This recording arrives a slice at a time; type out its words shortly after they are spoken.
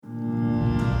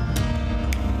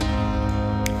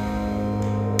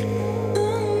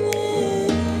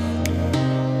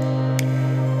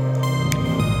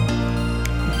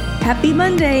Happy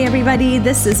Monday, everybody.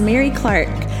 This is Mary Clark.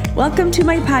 Welcome to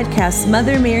my podcast,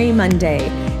 Mother Mary Monday.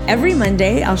 Every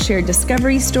Monday, I'll share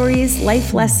discovery stories,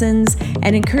 life lessons,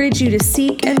 and encourage you to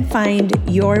seek and find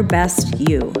your best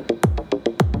you.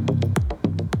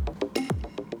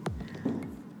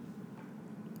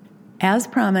 As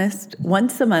promised,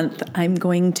 once a month, I'm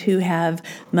going to have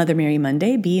Mother Mary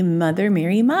Monday be Mother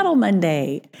Mary Model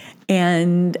Monday.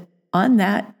 And on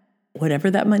that,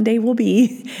 whatever that Monday will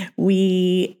be,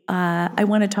 I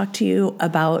want to talk to you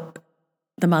about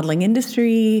the modeling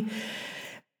industry,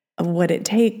 what it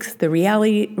takes, the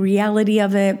reality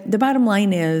of it. The bottom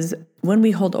line is, when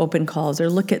we hold open calls or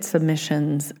look at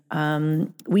submissions,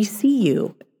 we see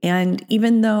you. And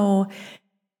even though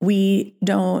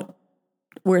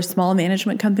we're a small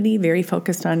management company, very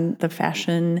focused on the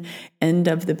fashion end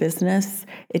of the business,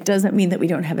 it doesn't mean that we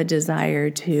don't have a desire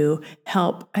to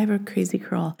help. I have a crazy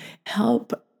curl.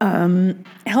 Help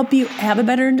you have a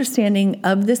better understanding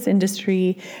of this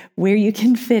industry, where you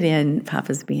can fit in.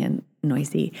 Papa's being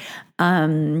noisy.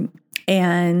 And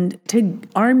to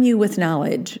arm you with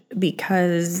knowledge,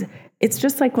 because it's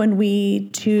just like when we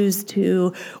choose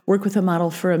to work with a model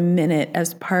for a minute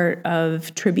as part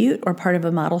of tribute or part of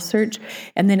a model search,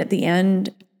 and then at the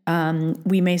end,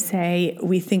 we may say,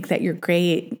 we think that you're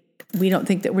great. We don't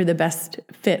think that we're the best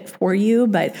fit for you,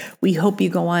 but we hope you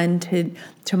go on to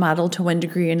model to one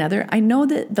degree or another. I know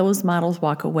that those models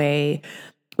walk away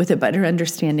with a better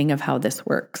understanding of how this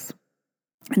works.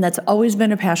 And that's always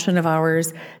been a passion of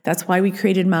ours. That's why we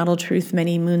created Model Truth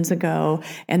many moons ago.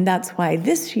 And that's why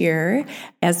this year,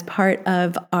 as part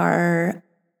of our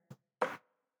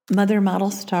Mother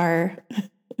Model Star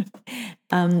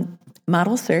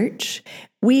model search,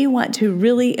 we want to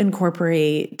really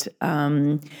incorporate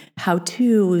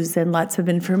how-tos and lots of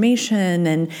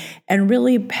information and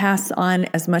really pass on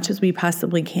as much as we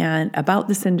possibly can about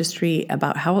this industry,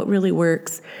 about how it really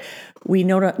works. We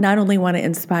not only want to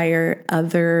inspire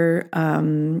other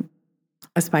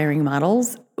aspiring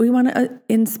models, we want to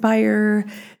inspire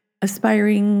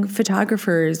aspiring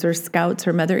photographers or scouts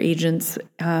or mother agents.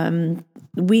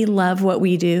 We love what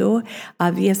we do,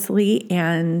 obviously,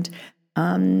 and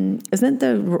isn't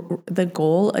the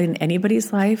goal in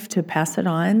anybody's life to pass it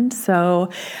on? So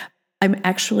I'm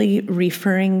actually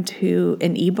referring to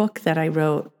an ebook that I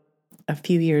wrote a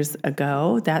few years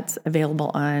ago. That's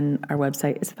available on our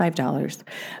website. It's $5.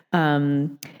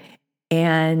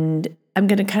 And I'm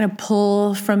going to kind of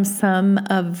pull from some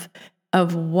of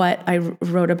what I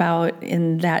wrote about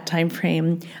in that time frame.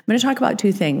 I'm going to talk about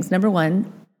two things. Number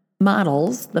one,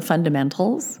 models, the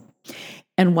fundamentals,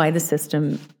 and why the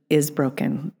system is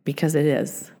broken, because it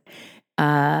is.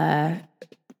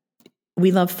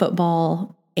 We love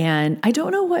football. And I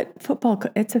don't know what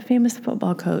it's a famous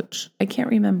football coach. I can't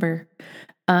remember.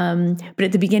 But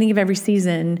at the beginning of every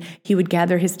season, he would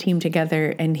gather his team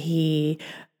together and he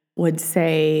would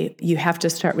say, you have to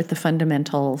start with the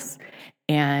fundamentals.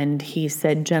 And he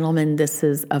said, gentlemen, this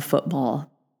is a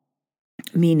football,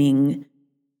 meaning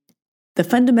the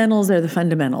fundamentals are the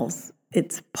fundamentals.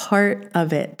 It's part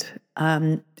of it.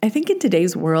 I think in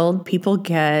today's world, people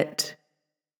get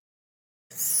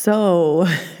so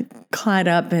caught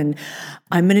up in,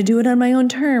 I'm going to do it on my own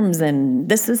terms, and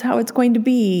this is how it's going to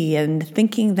be, and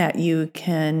thinking that you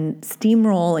can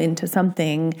steamroll into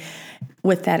something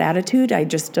with that attitude. I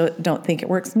just don't think it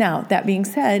works. Now, that being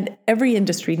said, every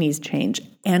industry needs change,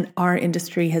 and our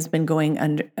industry has been going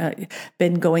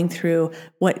through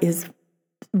what is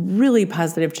really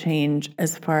positive change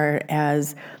as far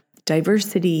as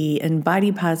diversity and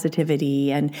body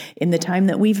positivity. And in the time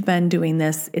that we've been doing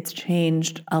this, it's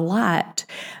changed a lot.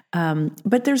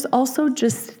 But there's also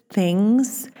just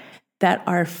things that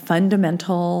are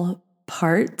fundamental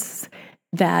parts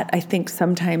that I think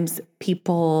sometimes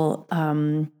people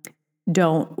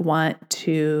don't want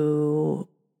to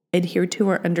adhere to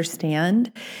or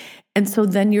understand. And so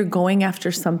then you're going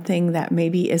after something that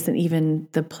maybe isn't even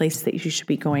the place that you should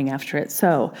be going after it.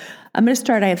 So I'm going to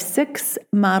start. I have 6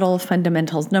 model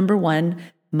fundamentals. Number 1,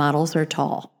 models are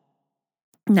tall.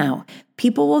 Now,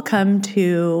 people will come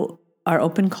to our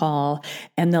open call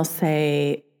and they'll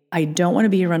say, I don't want to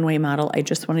be a runway model. I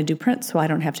just want to do print so I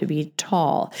don't have to be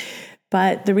tall.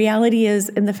 But the reality is,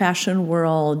 in the fashion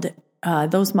world,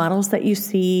 those models that you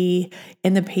see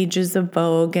in the pages of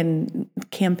Vogue and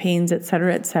campaigns, et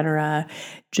cetera,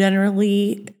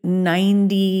 generally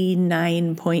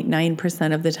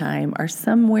 99.9% of the time are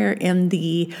somewhere in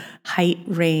the height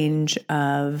range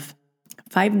of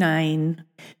 5'9"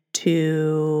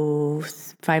 to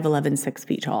 5'11", 6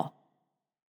 feet tall.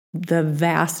 the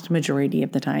vast majority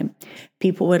of the time.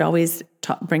 People would always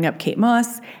bring up Kate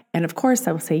Moss. And of course,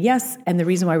 I will say yes. And the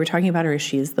reason why we're talking about her is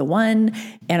she is the one.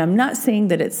 And I'm not saying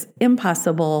that it's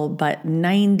impossible, but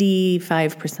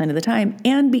 95% of the time.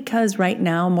 And because right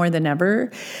now, more than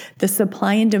ever, the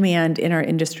supply and demand in our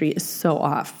industry is so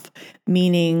off,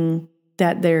 meaning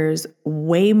that there's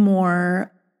way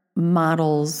more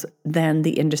models than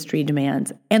the industry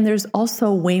demands. And there's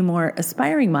also way more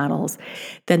aspiring models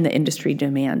than the industry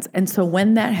demands. And so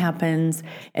when that happens,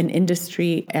 an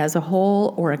industry as a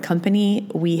whole or a company,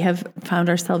 we have found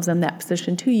ourselves in that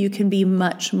position too. You can be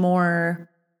much more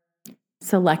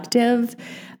selective,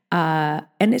 and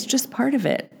it's just part of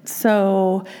it.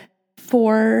 So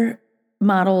for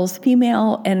models,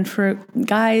 female, and for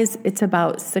guys, it's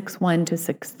about 6'1" to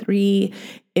 6'3".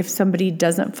 If somebody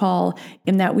doesn't fall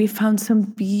in that, we've found some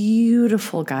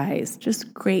beautiful guys,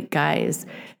 just great guys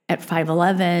at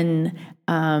 5'11".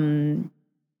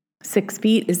 6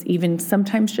 feet is even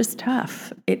sometimes just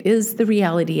tough. It is the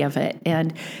reality of it.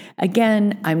 And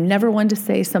again, I'm never one to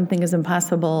say something is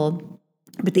impossible,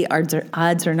 but the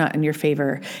odds are not in your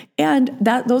favor. And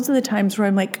those are the times where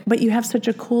I'm like, but you have such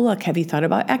a cool look. Have you thought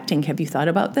about acting? Have you thought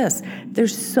about this?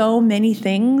 There's so many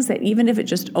things that even if it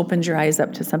just opens your eyes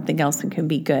up to something else, it can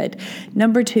be good.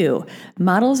 Number 2,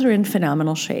 models are in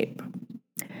phenomenal shape.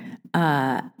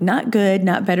 Not good,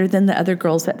 not better than the other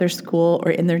girls at their school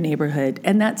or in their neighborhood.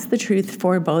 And that's the truth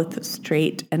for both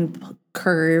straight and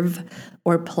curve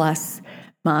or plus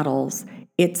models.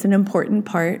 It's an important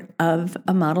part of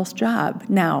a model's job.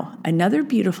 Now, another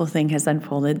beautiful thing has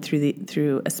unfolded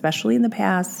through especially in the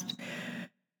past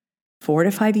 4 to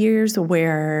 5 years,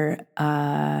 where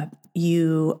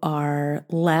you are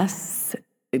less.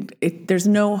 There's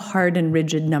no hard and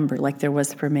rigid number like there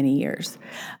was for many years.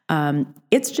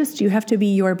 It's just you have to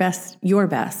be your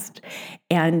best,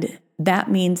 and that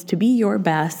means to be your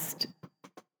best,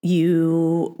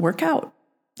 you work out.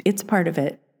 It's part of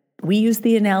it. We use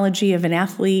the analogy of an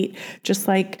athlete, just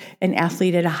like an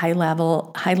athlete at a high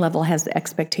level has the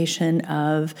expectation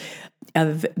of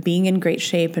being in great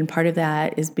shape, and part of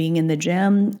that is being in the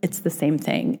gym. It's the same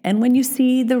thing. And when you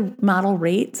see the model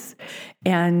rates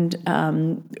and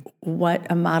what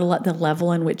a model at the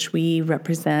level in which we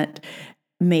represent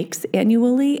makes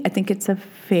annually, I think it's a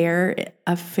fair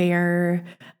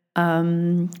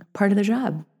part of the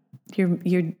job.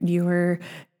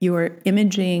 You're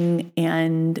imaging,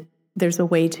 and there's a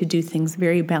way to do things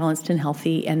very balanced and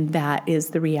healthy, and that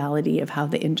is the reality of how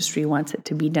the industry wants it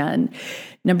to be done.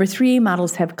 Number 3,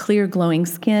 models have clear, glowing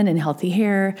skin and healthy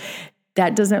hair.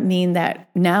 That doesn't mean that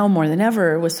now more than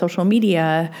ever with social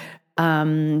media,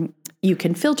 you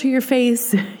can filter your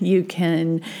face, you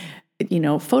can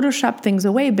Photoshop things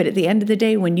away. But at the end of the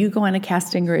day, when you go on a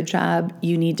casting or a job,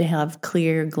 you need to have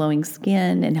clear, glowing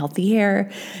skin and healthy hair.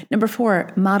 Number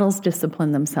 4, models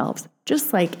discipline themselves.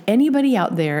 Just like anybody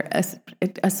out there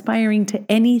aspiring to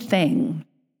anything,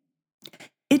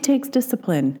 it takes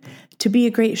discipline to be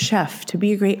a great chef, to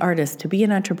be a great artist, to be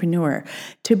an entrepreneur,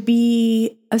 to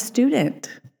be a student.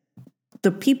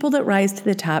 The people that rise to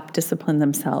the top discipline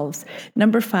themselves.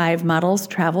 Number 5, models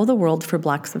travel the world for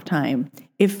blocks of time.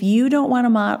 If you don't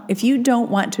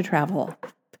want to travel,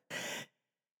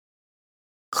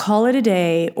 call it a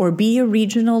day or be a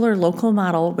regional or local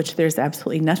model, which there's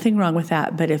absolutely nothing wrong with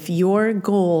that. But if your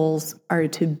goals are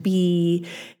to be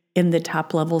in the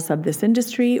top levels of this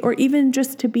industry, or even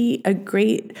just to be a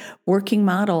great working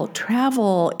model,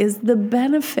 travel is the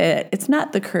benefit. It's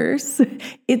not the curse.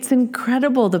 It's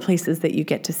incredible the places that you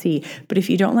get to see. But if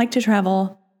you don't like to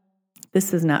travel,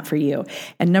 this is not for you.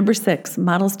 And number 6,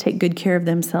 models take good care of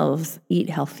themselves, eat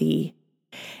healthy,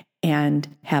 and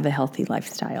have a healthy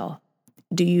lifestyle.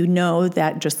 Do you know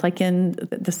that just like in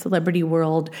the celebrity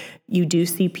world, you do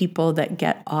see people that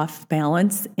get off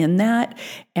balance in that,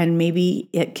 and maybe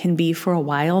it can be for a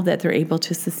while that they're able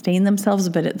to sustain themselves,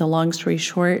 but the long story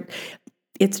short,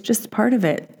 it's just part of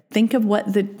it. Think of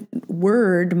what the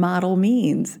word model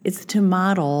means. It's to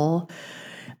model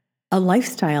a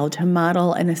lifestyle, to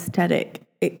model an aesthetic.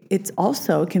 It's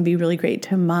also can be really great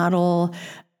to model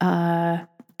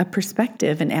a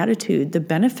perspective, an attitude. The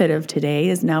benefit of today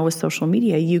is now with social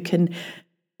media, you can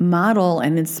model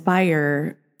and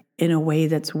inspire in a way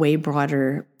that's way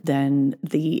broader than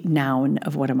the noun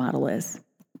of what a model is.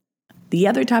 The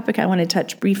other topic I want to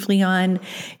touch briefly on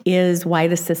is why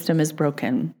the system is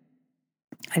broken.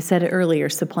 I said it earlier,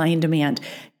 supply and demand.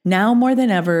 Now more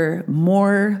than ever,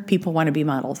 more people want to be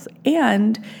models,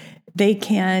 and they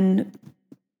can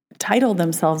title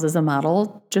themselves as a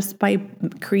model just by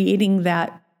creating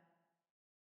that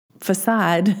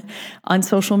facade on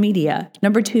social media.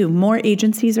 Number 2, more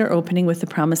agencies are opening with the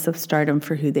promise of stardom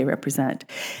for who they represent.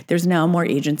 There's now more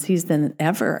agencies than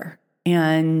ever.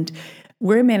 And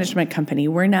we're a management company.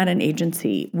 We're not an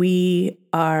agency. We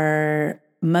are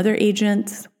mother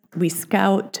agents. We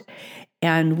scout,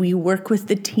 and we work with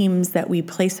the teams that we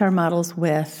place our models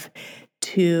with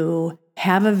to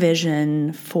have a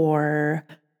vision for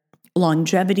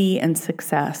longevity and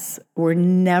success. We're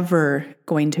never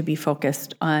going to be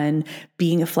focused on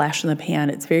being a flash in the pan.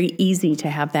 It's very easy to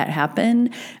have that happen.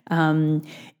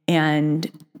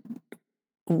 And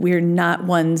we're not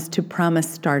ones to promise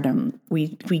stardom. We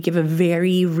give a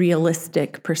very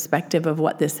realistic perspective of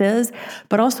what this is.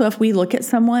 But also, if we look at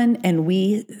someone and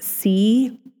we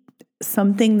see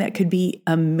something that could be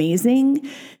amazing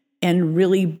and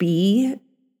really be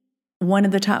one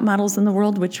of the top models in the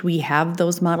world, which we have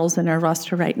those models in our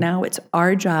roster right now, it's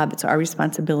our job, it's our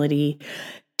responsibility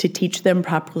to teach them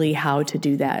properly how to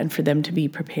do that and for them to be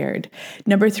prepared.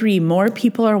 Number 3, more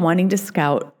people are wanting to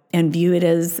scout and view it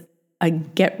as a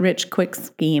get-rich-quick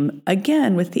scheme.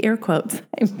 Again, with the air quotes,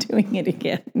 I'm doing it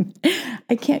again.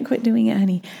 I can't quit doing it,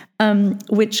 honey.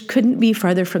 Which couldn't be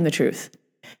farther from the truth.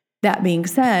 That being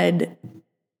said,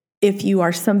 if you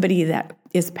are somebody that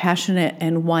is passionate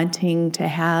and wanting to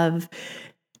have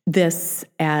this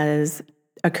as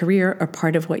a career or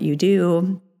part of what you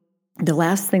do, the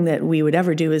last thing that we would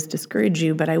ever do is discourage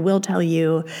you. But I will tell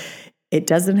you, it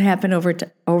doesn't happen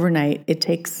overnight. It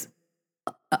takes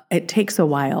a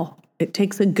while. It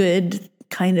takes a good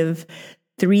kind of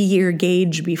 3-year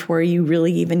gauge before you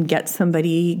really even get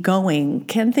somebody going.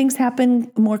 Can things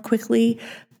happen more quickly?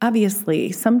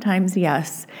 Obviously, sometimes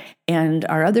yes. And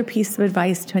our other piece of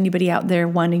advice to anybody out there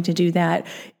wanting to do that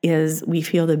is we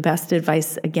feel the best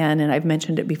advice, again, and I've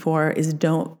mentioned it before, is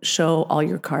don't show all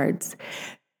your cards.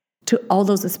 To all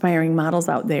those aspiring models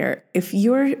out there, if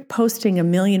you're posting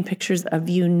 1 million pictures of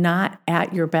you not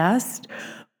at your best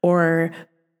or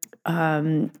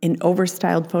in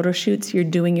overstyled photo shoots, you're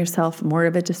doing yourself more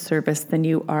of a disservice than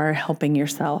you are helping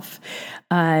yourself.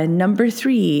 Number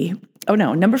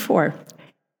 4,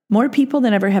 more people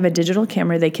than ever have a digital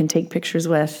camera they can take pictures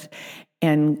with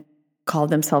and call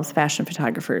themselves fashion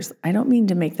photographers. I don't mean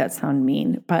to make that sound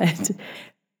mean, but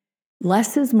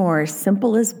less is more,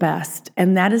 simple is best.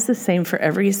 And that is the same for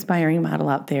every aspiring model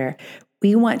out there.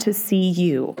 We want to see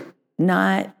you,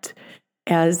 not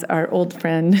as our old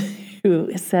friend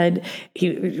who said,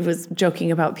 he was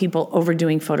joking about people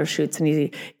overdoing photo shoots.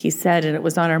 And he said, and it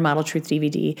was on our Model Truth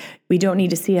DVD, we don't need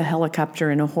to see a helicopter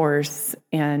and a horse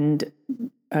and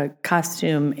a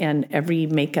costume and every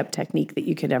makeup technique that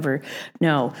you could ever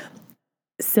know.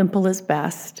 Simple is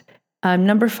best.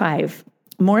 Number 5,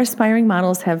 more aspiring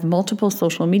models have multiple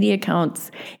social media accounts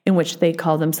in which they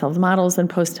call themselves models and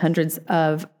post hundreds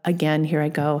of, again, here I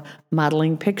go,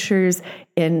 modeling pictures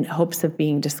in hopes of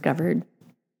being discovered.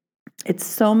 It's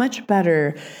so much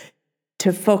better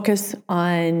to focus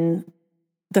on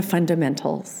the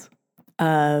fundamentals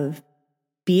of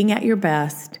being at your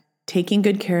best, taking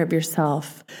good care of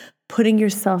yourself, putting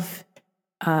yourself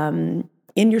in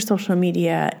your social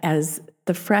media as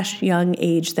the fresh, young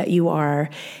age that you are,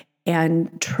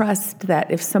 and trust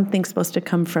that if something's supposed to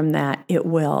come from that, it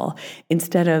will,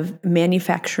 instead of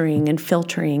manufacturing and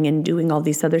filtering and doing all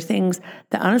these other things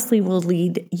that honestly will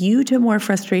lead you to more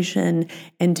frustration,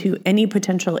 and to any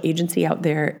potential agency out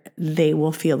there, they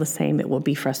will feel the same. It will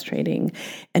be frustrating.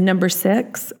 And number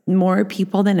 6, more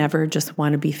people than ever just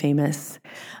want to be famous.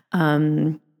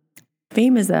 Fame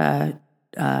is a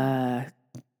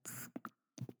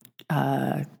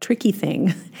tricky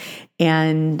thing.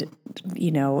 And,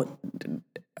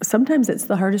 sometimes it's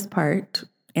the hardest part,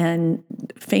 and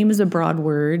fame is a broad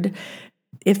word.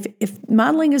 If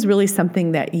modeling is really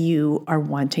something that you are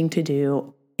wanting to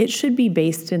do, it should be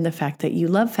based in the fact that you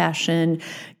love fashion,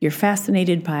 you're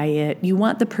fascinated by it, you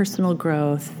want the personal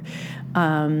growth,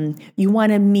 you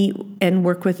want to meet and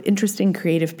work with interesting,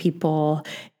 creative people,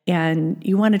 and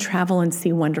you want to travel and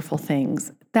see wonderful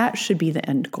things. That should be the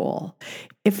end goal.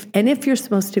 If you're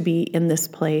supposed to be in this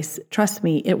place, trust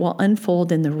me, it will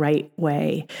unfold in the right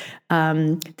way.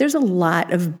 There's a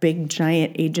lot of big,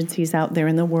 giant agencies out there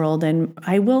in the world, and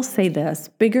I will say this,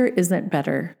 bigger isn't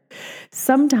better.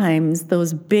 Sometimes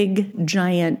those big,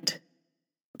 giant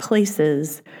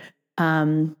places,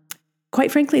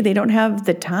 quite frankly, they don't have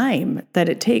the time that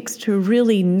it takes to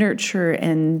really nurture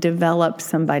and develop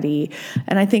somebody.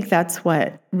 And I think that's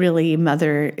what really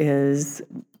Mother is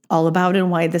all about, and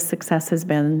why the success has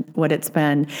been what it's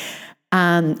been.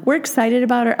 We're excited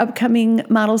about our upcoming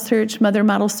model search, Mother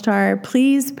Model Star.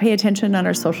 Please pay attention on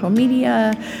our social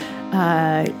media.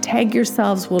 Tag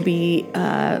yourselves. We'll be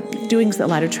doing a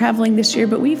lot of traveling this year,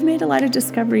 but we've made a lot of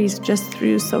discoveries just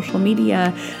through social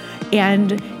media.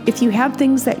 And if you have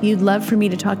things that you'd love for me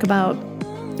to talk about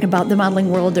the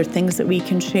modeling world, or things that we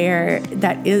can share,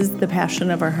 that is the passion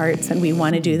of our hearts, and we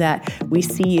want to do that. We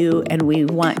see you and we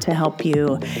want to help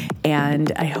you.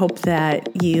 And I hope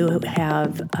that you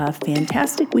have a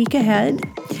fantastic week ahead.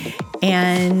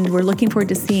 And we're looking forward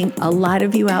to seeing a lot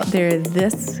of you out there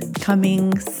this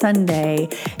coming Sunday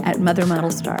at Mother Model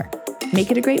Star.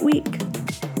 Make it a great week.